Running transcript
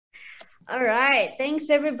All right. Thanks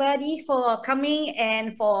everybody for coming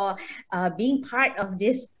and for being part of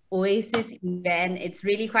this Oasis event. It's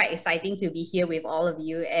really quite exciting to be here with all of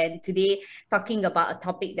you. And today, talking about a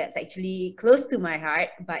topic that's actually close to my heart,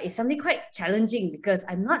 but it's something quite challenging because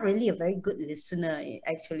I'm not really a very good listener,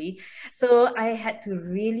 actually. So I had to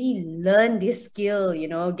really learn this skill,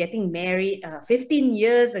 getting married 15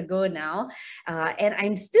 years ago now. And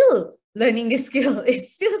I'm still learning this skill.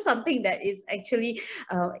 It's still something that is actually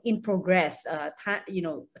in progress,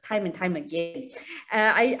 time and time again.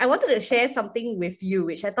 I wanted to share something with you,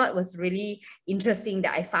 which I thought was really interesting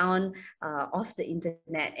that I found off the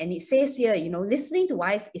internet. And it says here, listening to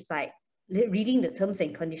wife is like reading the terms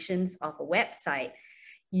and conditions of a website.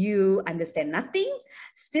 You understand nothing,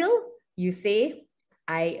 still you say,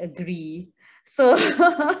 I agree. So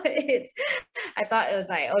it's I thought it was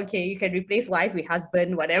like, okay, you can replace wife with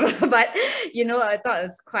husband, whatever. But I thought it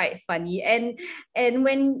was quite funny. And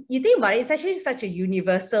when you think about it, it's actually such a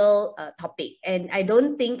universal topic. And I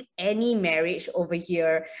don't think any marriage over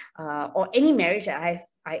here, or any marriage that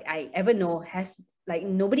I ever know has, like,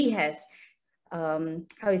 nobody has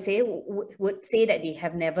how you say, would say that they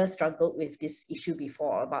have never struggled with this issue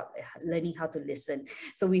before about learning how to listen.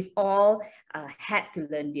 So we've all had to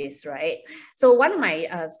learn this, right? So one of my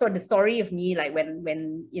the story of me, like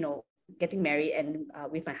when getting married and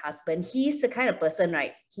with my husband, he's the kind of person,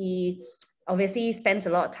 right? He obviously spends a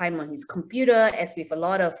lot of time on his computer, as with a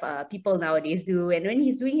lot of people nowadays do. And when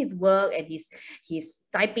he's doing his work and he's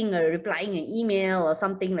typing or replying an email or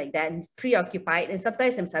something like that, he's preoccupied. And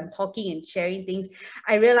sometimes as I'm talking and sharing things,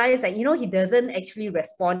 I realize that he doesn't actually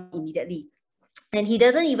respond immediately, and he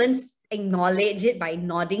doesn't even acknowledge it by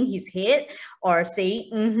nodding his head or saying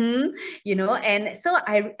and so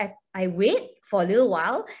I wait for a little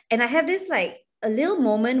while, and I have this, like, a little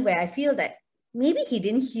moment where I feel that maybe he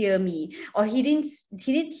didn't hear me, or he didn't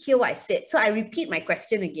hear what I said. So I repeat my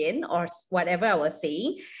question again, or whatever I was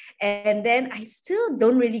saying, and then I still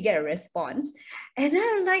don't really get a response. And then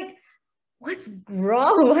I'm like, what's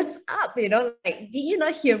wrong? What's up? Like, did you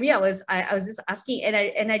not hear me? I was just asking,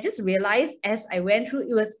 and I just realized as I went through,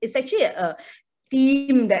 it's actually a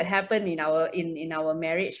theme that happened in our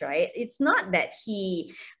marriage, right? It's not that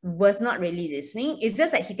he was not really listening, it's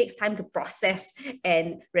just that he takes time to process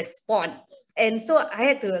and respond. And so I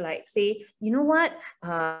had to, like, say, you know what,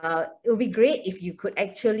 it would be great if you could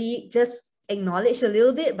actually just acknowledge a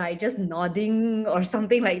little bit by just nodding or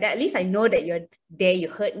something like that. At least I know that you're there, you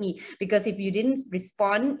heard me. Because if you didn't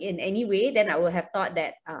respond in any way, then I would have thought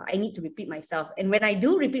that I need to repeat myself. And when I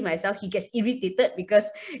do repeat myself, he gets irritated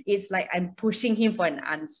because it's like I'm pushing him for an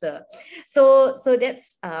answer. So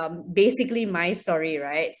that's basically my story,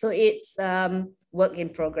 right? So it's work in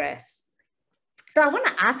progress. So I want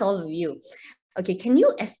to ask all of you, okay, can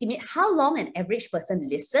you estimate how long an average person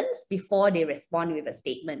listens before they respond with a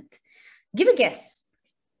statement? Give a guess.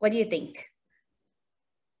 What do you think?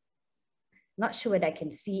 Not sure whether I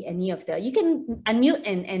can see any of the. You can unmute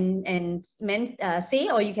and say,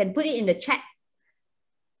 or you can put it in the chat.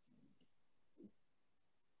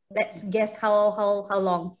 Let's guess how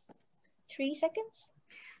long. 3 seconds.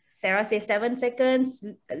 Sarah says 7 seconds.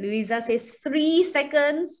 Louisa says 3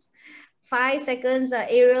 seconds. 5 seconds.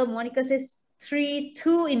 Ariel, Monica says 3,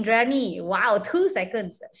 2. Indrani, wow, 2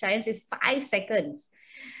 seconds. Cheyenne says 5 seconds.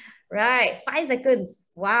 Right, 5 seconds.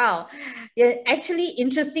 Wow. Yeah, actually,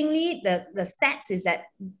 interestingly, the stats is that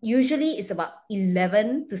usually it's about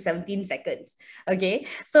 11 to 17 seconds. Okay,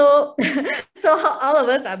 so so all of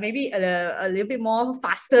us are maybe a little bit more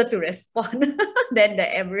faster to respond than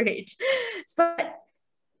the average. But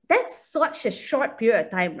that's such a short period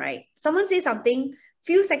of time, right? Someone says something,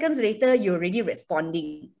 few seconds later, you're already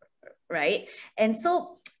responding, right? And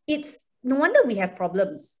so it's no wonder we have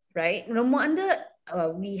problems, right? No wonder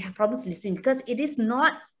we have problems listening, because it is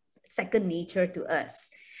not second nature to us.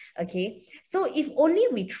 Okay, so if only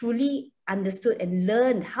we truly understood and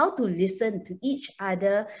learned how to listen to each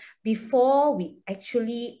other before we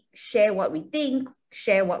actually share what we think,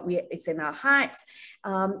 share what it's in our hearts,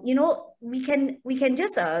 we can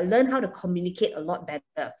just learn how to communicate a lot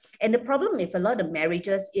better. And the problem with a lot of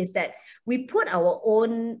marriages is that we put our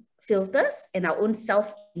own filters and our own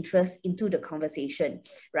self-interest into the conversation,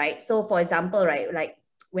 right? So for example, right, like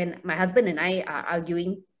when my husband and I are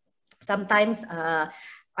arguing, sometimes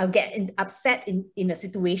I'll get upset in a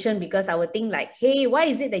situation because I would think like, hey, why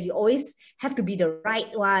is it that you always have to be the right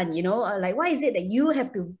one? Like, why is it that you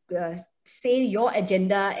have to say your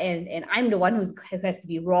agenda and I'm the one who has to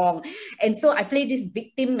be wrong? And so I play this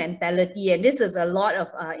victim mentality, and this is a lot of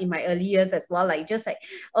in my early years as well, like just like,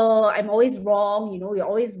 oh, I'm always wrong, you're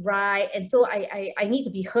always right, and so I need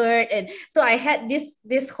to be heard. And so I had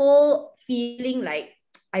this whole feeling like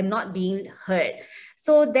I'm not being heard.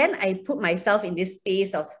 So then I put myself in this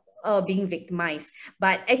space of being victimized.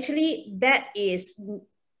 But actually, that is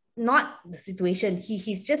not the situation.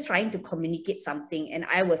 He's just trying to communicate something, and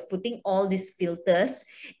I was putting all these filters,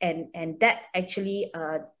 and that actually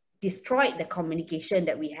destroyed the communication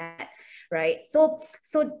that we had, right? So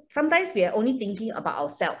sometimes we are only thinking about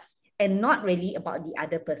ourselves and not really about the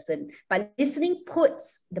other person, but listening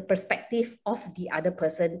puts the perspective of the other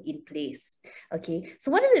person in place. Okay,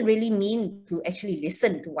 so what does it really mean to actually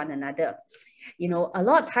listen to one another? You know, a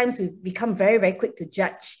lot of times we become very, very quick to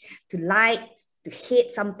judge, to like, to hate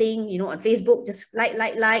something, you know, on Facebook, just like,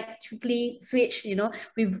 quickly switch, you know,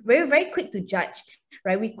 we're very, very quick to judge,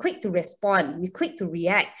 right? We're quick to respond, we're quick to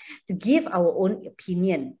react, to give our own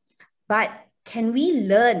opinion. But can we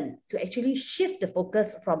learn to actually shift the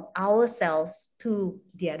focus from ourselves to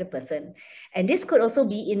the other person? And this could also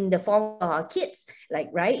be in the form of our kids, like,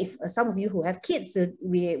 right? If some of you who have kids, so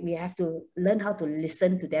we have to learn how to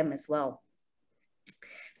listen to them as well.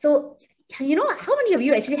 So, you know, how many of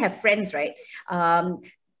you actually have friends, right?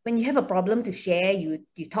 When you have a problem to share, you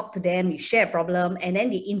talk to them, you share a problem, and then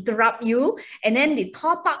they interrupt you, and then they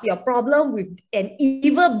top up your problem with an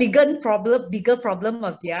even bigger problem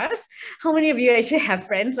of theirs. How many of you actually have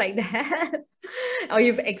friends like that? Or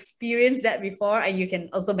you've experienced that before? And you can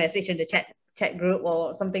also message in the chat group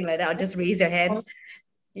or something like that, or just raise your hands.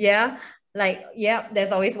 Yeah, like, yeah,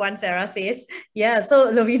 there's always one, Sarah says. Yeah,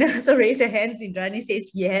 so Lovina, so raise your hands. Indrani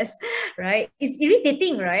says yes, right? It's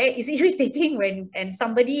irritating, right? It's irritating when and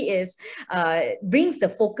somebody is brings the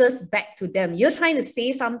focus back to them. You're trying to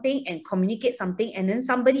say something and communicate something, and then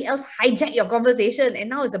somebody else hijack your conversation, and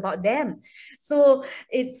now it's about them. So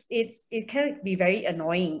it can be very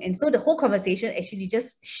annoying. And so the whole conversation actually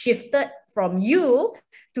just shifted from you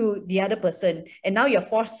to the other person, and now you're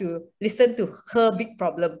forced to listen to her big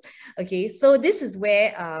problem. Okay, so this is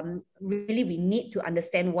where really we need to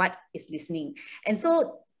understand what is listening. And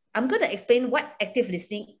so I'm going to explain what active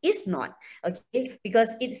listening is not, okay?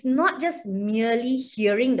 Because it's not just merely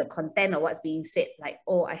hearing the content of what's being said, like,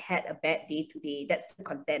 oh, I had a bad day today. That's the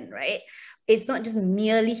content, right? It's not just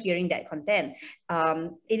merely hearing that content.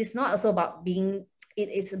 It is not also about being, it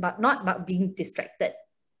is about not about being distracted.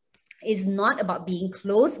 It's not about being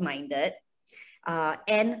close-minded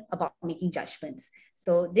and about making judgments.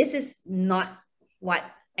 So this is not what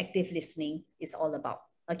active listening is all about,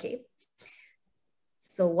 okay?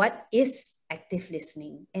 So what is active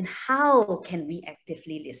listening, and how can we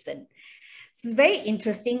actively listen? So it's very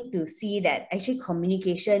interesting to see that actually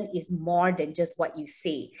communication is more than just what you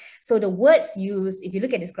say. So the words used, if you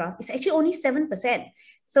look at this graph, it's actually only 7%.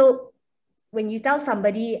 So when you tell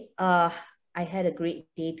somebody, I had a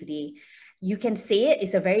great day today, you can say it.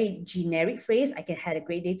 It's a very generic phrase. I had a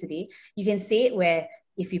great day today. You can say it where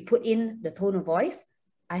if you put in the tone of voice,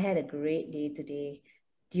 I had a great day today.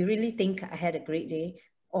 Do you really think I had a great day?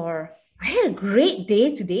 Or I had a great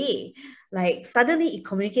day today. Like suddenly it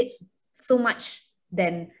communicates so much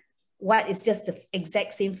than what is just the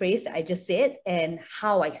exact same phrase I just said and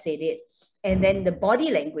how I said it. And then the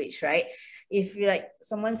body language, right? If you're like,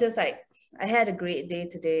 someone's just like, I had a great day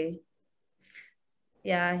today.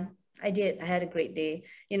 Yeah, I did. I had a great day.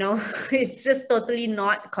 You know, it's just totally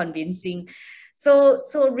not convincing. So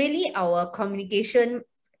really our communication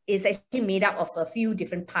is actually made up of a few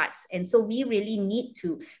different parts. And so we really need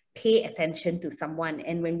to pay attention to someone.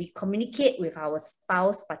 And when we communicate with our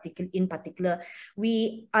spouse, in particular,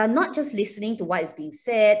 we are not just listening to what is being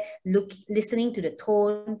said, listening to the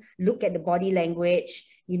tone, look at the body language.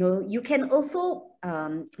 You know, you can also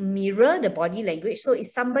mirror the body language. So if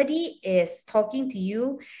somebody is talking to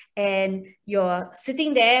you and you're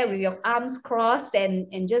sitting there with your arms crossed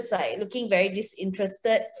and just like looking very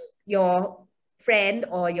disinterested, your friend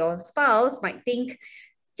or your spouse might think,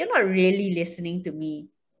 you're not really listening to me.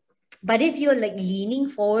 But if you're like leaning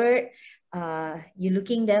forward, you're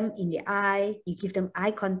looking them in the eye, you give them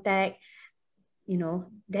eye contact, you know,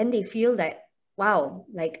 then they feel that, wow,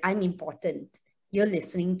 like I'm important. You're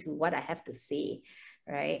listening to what I have to say,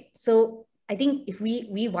 right? So I think if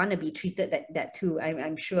we want to be treated that too,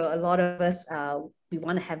 I'm sure a lot of us, we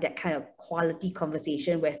want to have that kind of quality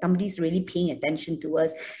conversation where somebody's really paying attention to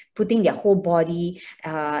us, putting their whole body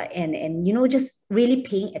and you know, just really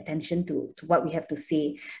paying attention to what we have to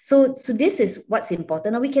say. So this is what's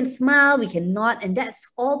important. Now we can smile, we can nod, and that's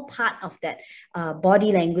all part of that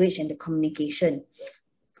body language and the communication.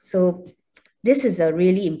 So this is a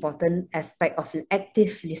really important aspect of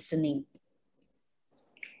active listening.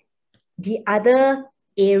 The other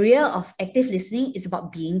area of active listening is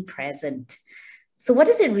about being present. So what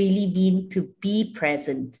does it really mean to be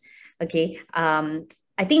present? Okay,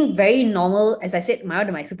 I think very normal, as I said, one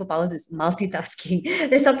of my superpowers is multitasking.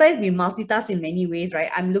 There's sometimes we multitask in many ways,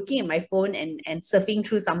 right? I'm looking at my phone and surfing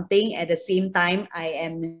through something. At the same time, I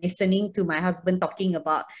am listening to my husband talking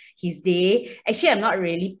about his day. Actually, I'm not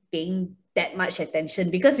really paying that much attention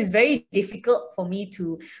because it's very difficult for me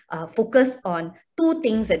to focus on two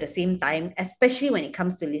things at the same time, especially when it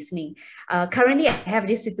comes to listening. Currently, I have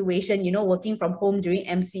this situation, working from home during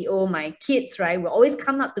MCO. My kids, right, will always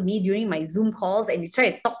come up to me during my Zoom calls and they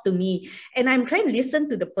try to talk to me. And I'm trying to listen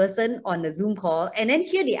to the person on the Zoom call. And then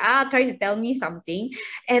here they are trying to tell me something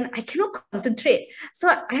and I cannot concentrate. So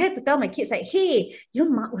I had to tell my kids, like, hey,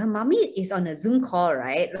 her mommy is on a Zoom call,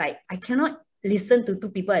 right? Like, I cannot listen to two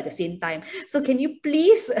people at the same time. So can you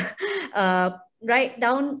please write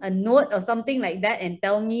down a note or something like that and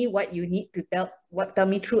tell me what you need to tell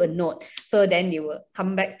me through a note. So then they will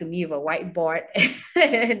come back to me with a whiteboard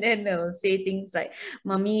and then they'll say things like,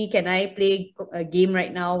 mommy, can I play a game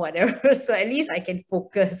right now, whatever. So at least I can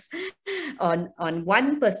focus on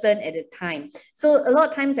one person at a time. So a lot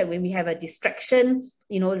of times that when we have a distraction,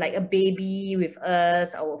 like a baby with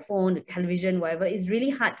us, our phone, the television, whatever, it's really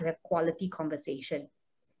hard to have quality conversation.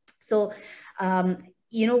 So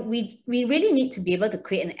we really need to be able to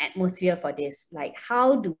create an atmosphere for this. Like,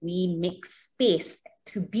 how do we make space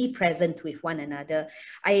to be present with one another?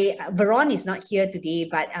 Veron is not here today,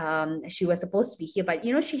 but she was supposed to be here. But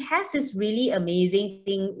she has this really amazing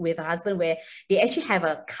thing with her husband where they actually have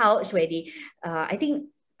a couch where they, I think,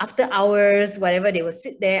 after hours, whatever, they will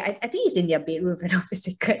sit there. I think it's in their bedroom, if I'm not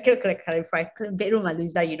mistaken. Clarify, bedroom,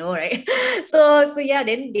 Aliza, right? So yeah,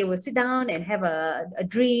 then they will sit down and have a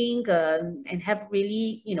drink and have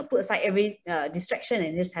really, put aside every distraction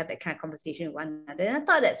and just have that kind of conversation with one another. And I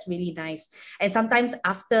thought that's really nice. And sometimes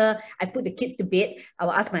after I put the kids to bed, I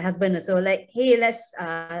will ask my husband also, like, hey, let's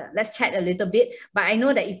chat a little bit. But I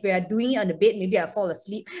know that if we are doing it on the bed, maybe I'll fall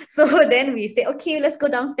asleep. So then we say, okay, let's go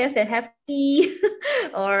downstairs and have tea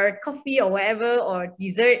or coffee or whatever, or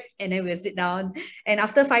dessert, and then we'll sit down. And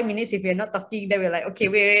after 5 minutes, if we're not talking, then we're like, okay,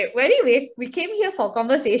 wait, we came here for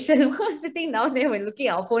conversation. We're sitting down there, we're looking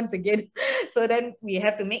at our phones again. So then we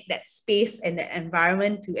have to make that space and that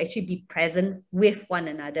environment to actually be present with one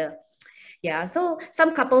another. Yeah, so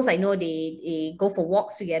some couples I know, they go for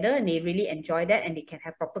walks together and they really enjoy that and they can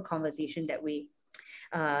have proper conversation that way.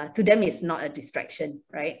 To them, it's not a distraction,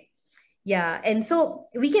 right? Yeah, and so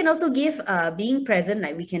we can also give being present,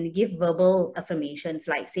 like we can give verbal affirmations,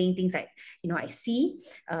 like saying things like, I see,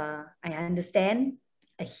 I understand,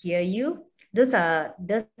 I hear you. Those are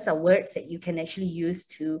words that you can actually use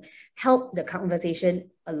to help the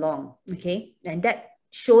conversation along, okay? And that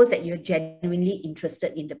shows that you're genuinely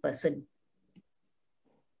interested in the person.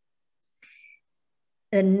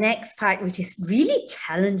 The next part, which is really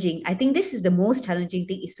challenging, I think this is the most challenging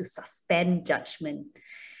thing, is to suspend judgment.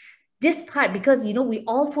 This part, because we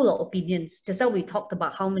all full of opinions. Just now we talked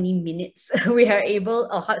about how many minutes we are able,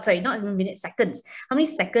 not even minutes, seconds. How many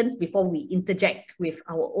seconds before we interject with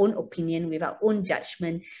our own opinion, with our own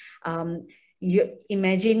judgment. You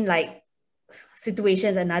imagine like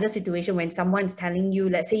another situation when someone's telling you,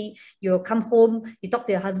 let's say you come home, you talk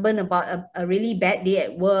to your husband about a really bad day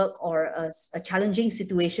at work or a challenging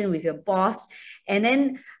situation with your boss, and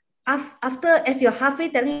then as you're halfway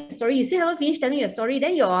telling your story, you still haven't finished telling your story,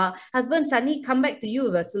 then your husband suddenly come back to you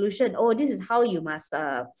with a solution. Oh, this is how you must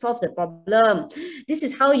solve the problem. This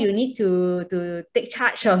is how you need to take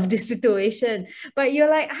charge of this situation. But you're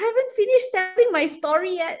like, I haven't finished telling my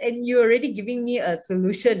story yet, and you're already giving me a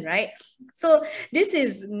solution, right? So this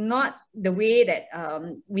is not the way that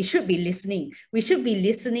we should be listening. We should be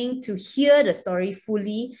listening to hear the story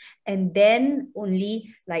fully, and then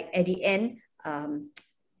only, like, at the end,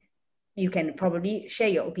 you can probably share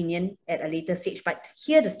your opinion at a later stage, but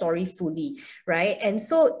hear the story fully, right? And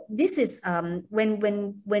so this is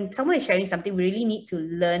when someone is sharing something, we really need to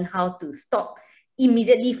learn how to stop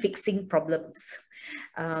immediately fixing problems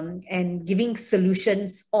and giving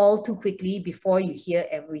solutions all too quickly before you hear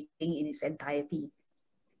everything in its entirety.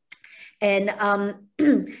 And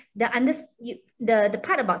the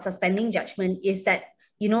part about suspending judgment is that,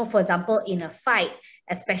 for example, in a fight,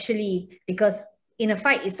 especially because in a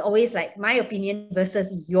fight, it's always like my opinion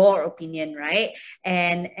versus your opinion, right?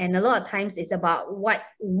 And a lot of times it's about what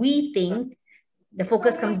we think. The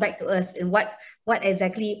focus comes back to us and what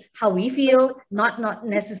exactly how we feel, not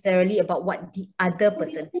necessarily about what the other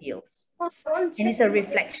person feels. And it's a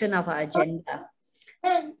reflection of our agenda.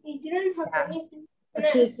 Yeah.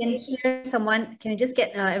 Okay, can you hear someone? Can you just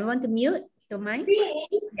get everyone to mute? Don't mind?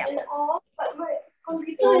 Yeah.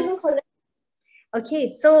 Okay,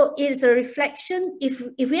 so it is a reflection.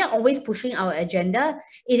 If we are always pushing our agenda,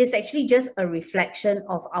 it is actually just a reflection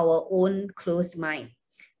of our own closed mind.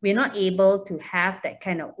 We're not able to have that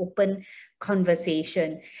kind of open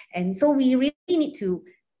conversation. And so we really need to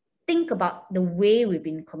think about the way we've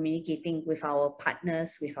been communicating with our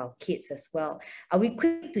partners, with our kids as well. Are we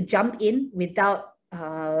quick to jump in without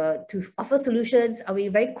to offer solutions? Are we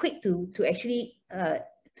very quick to actually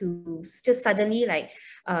to just suddenly like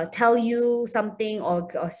tell you something, or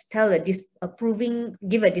tell a disapproving,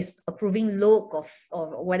 give a disapproving look of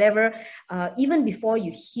or whatever, even before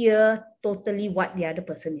you hear totally what the other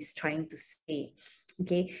person is trying to say?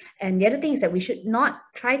 Okay, and the other thing is that we should not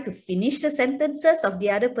try to finish the sentences of the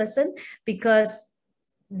other person, because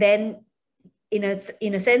then in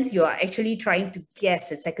a sense you are actually trying to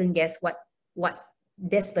guess and second guess what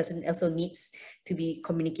this person also needs to be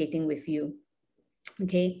communicating with you.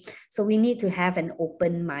 Okay, so we need to have an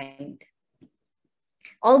open mind.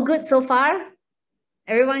 All good so far?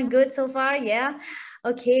 Everyone good so far? Yeah.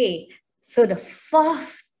 Okay, so the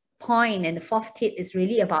fourth point and the fourth tip is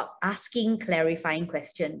really about asking clarifying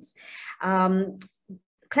questions.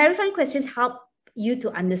 Clarifying questions help you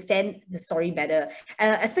to understand the story better.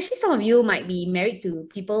 Especially some of you might be married to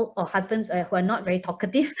people or husbands who are not very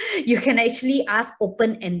talkative. You can actually ask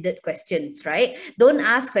open-ended questions, right? Don't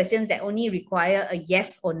ask questions that only require a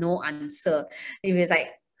yes or no answer. If it's like,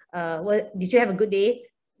 did you have a good day?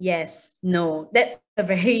 Yes, no. That's a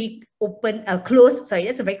very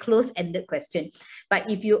that's a very close-ended question. But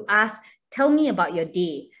if you ask, tell me about your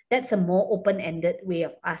day, that's a more open-ended way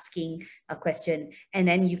of asking a question. And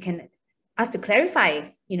then you can ask to clarify,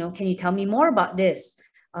 can you tell me more about this?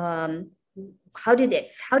 How did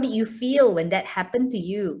you feel when that happened to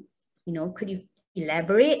you? Could you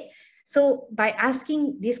elaborate? So by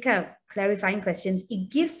asking these kind of clarifying questions, it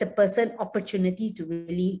gives the person opportunity to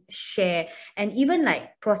really share and even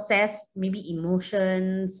like process maybe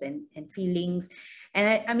emotions and feelings.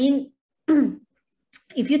 And I mean,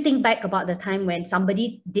 if you think back about the time when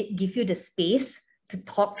somebody did give you the space to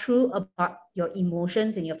talk through about your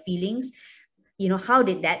emotions and your feelings, how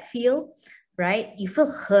did that feel, right? You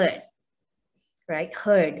feel heard, right?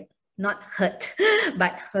 Heard, not hurt,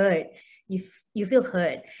 but heard. You feel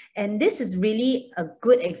heard. And this is really a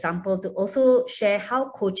good example to also share how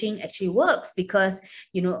coaching actually works, because,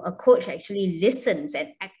 a coach actually listens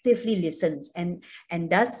and actively listens and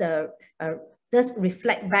does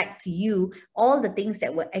reflect back to you all the things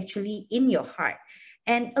that were actually in your heart.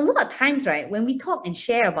 And a lot of times, right, when we talk and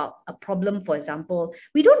share about a problem, for example,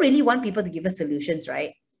 we don't really want people to give us solutions,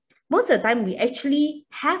 right? Most of the time, we actually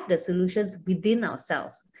have the solutions within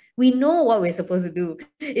ourselves. We know what we're supposed to do.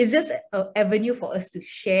 It's just an avenue for us to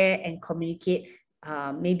share and communicate,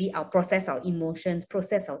 maybe our process, our emotions,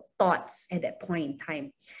 process our thoughts at that point in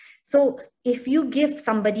time. So if you give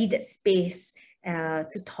somebody that space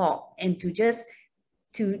to talk and to just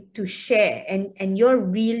to share, and you're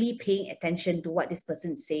really paying attention to what this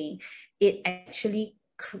person is saying, it actually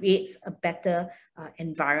creates a better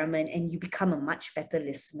environment, and you become a much better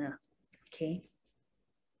listener. Okay.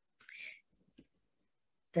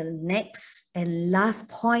 The next and last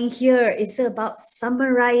point here is about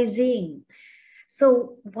summarizing.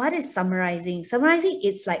 So what is summarizing? Summarizing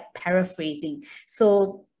is like paraphrasing.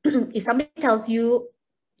 So if somebody tells you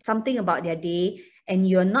something about their day and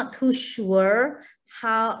you're not too sure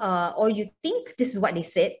how, or you think this is what they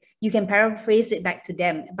said, you can paraphrase it back to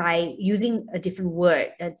them by using a different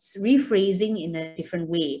word. That's rephrasing in a different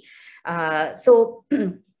way.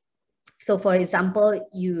 So for example,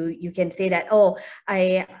 you can say that, oh,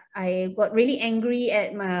 I got really angry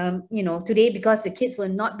at my, today because the kids were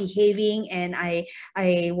not behaving, and I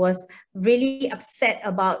was really upset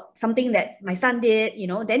about something that my son did.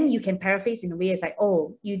 Then you can paraphrase in a way, it's like,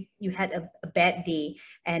 oh, you had a bad day,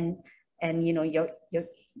 and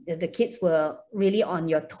the kids were really on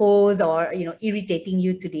your toes, or irritating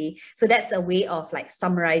you today. So that's a way of like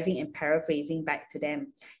summarizing and paraphrasing back to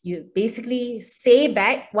them. You basically say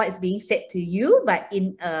back what is being said to you, but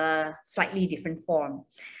in a slightly different form.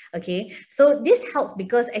 Okay, so this helps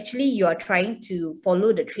because actually you are trying to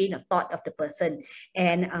follow the train of thought of the person.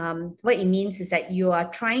 And what it means is that you are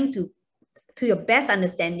trying to your best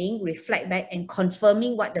understanding, reflect back and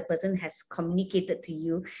confirming what the person has communicated to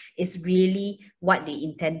you is really what they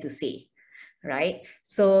intend to say, right?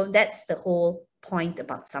 So that's the whole point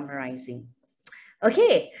about summarizing.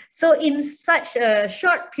 Okay, so in such a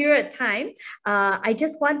short period of time, I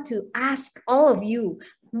just want to ask all of you,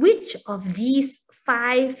 which of these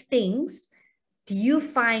 5 things do you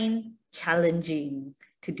find challenging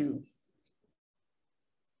to do?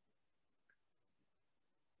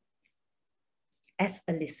 As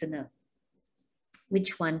a listener.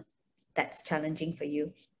 Which one that's challenging for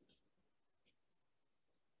you?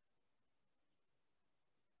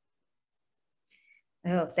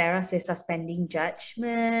 Oh, Sarah says suspending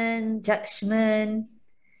judgment, judgment.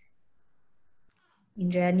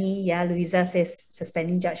 Indrani, yeah, Louisa says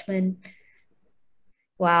suspending judgment.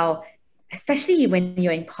 Wow. Especially when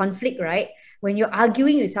you're in conflict, right? When you're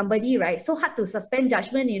arguing with somebody, right? So hard to suspend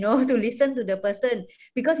judgment, to listen to the person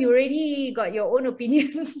because you already got your own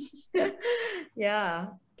opinion. Yeah.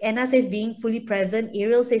 Anna says being fully present.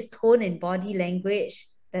 Ariel says tone and body language.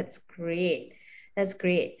 That's great. That's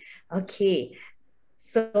great. Okay.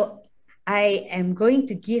 So I am going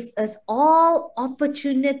to give us all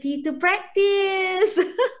opportunity to practice.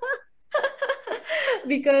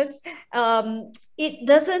 Because it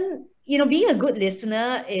doesn't, being a good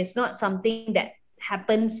listener is not something that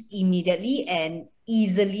happens immediately and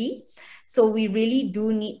easily. So we really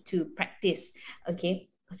do need to practice. Okay.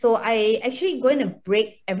 So I actually going to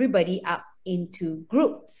break everybody up into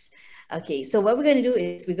groups. Okay. So what we're going to do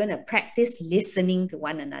is we're going to practice listening to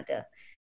one another.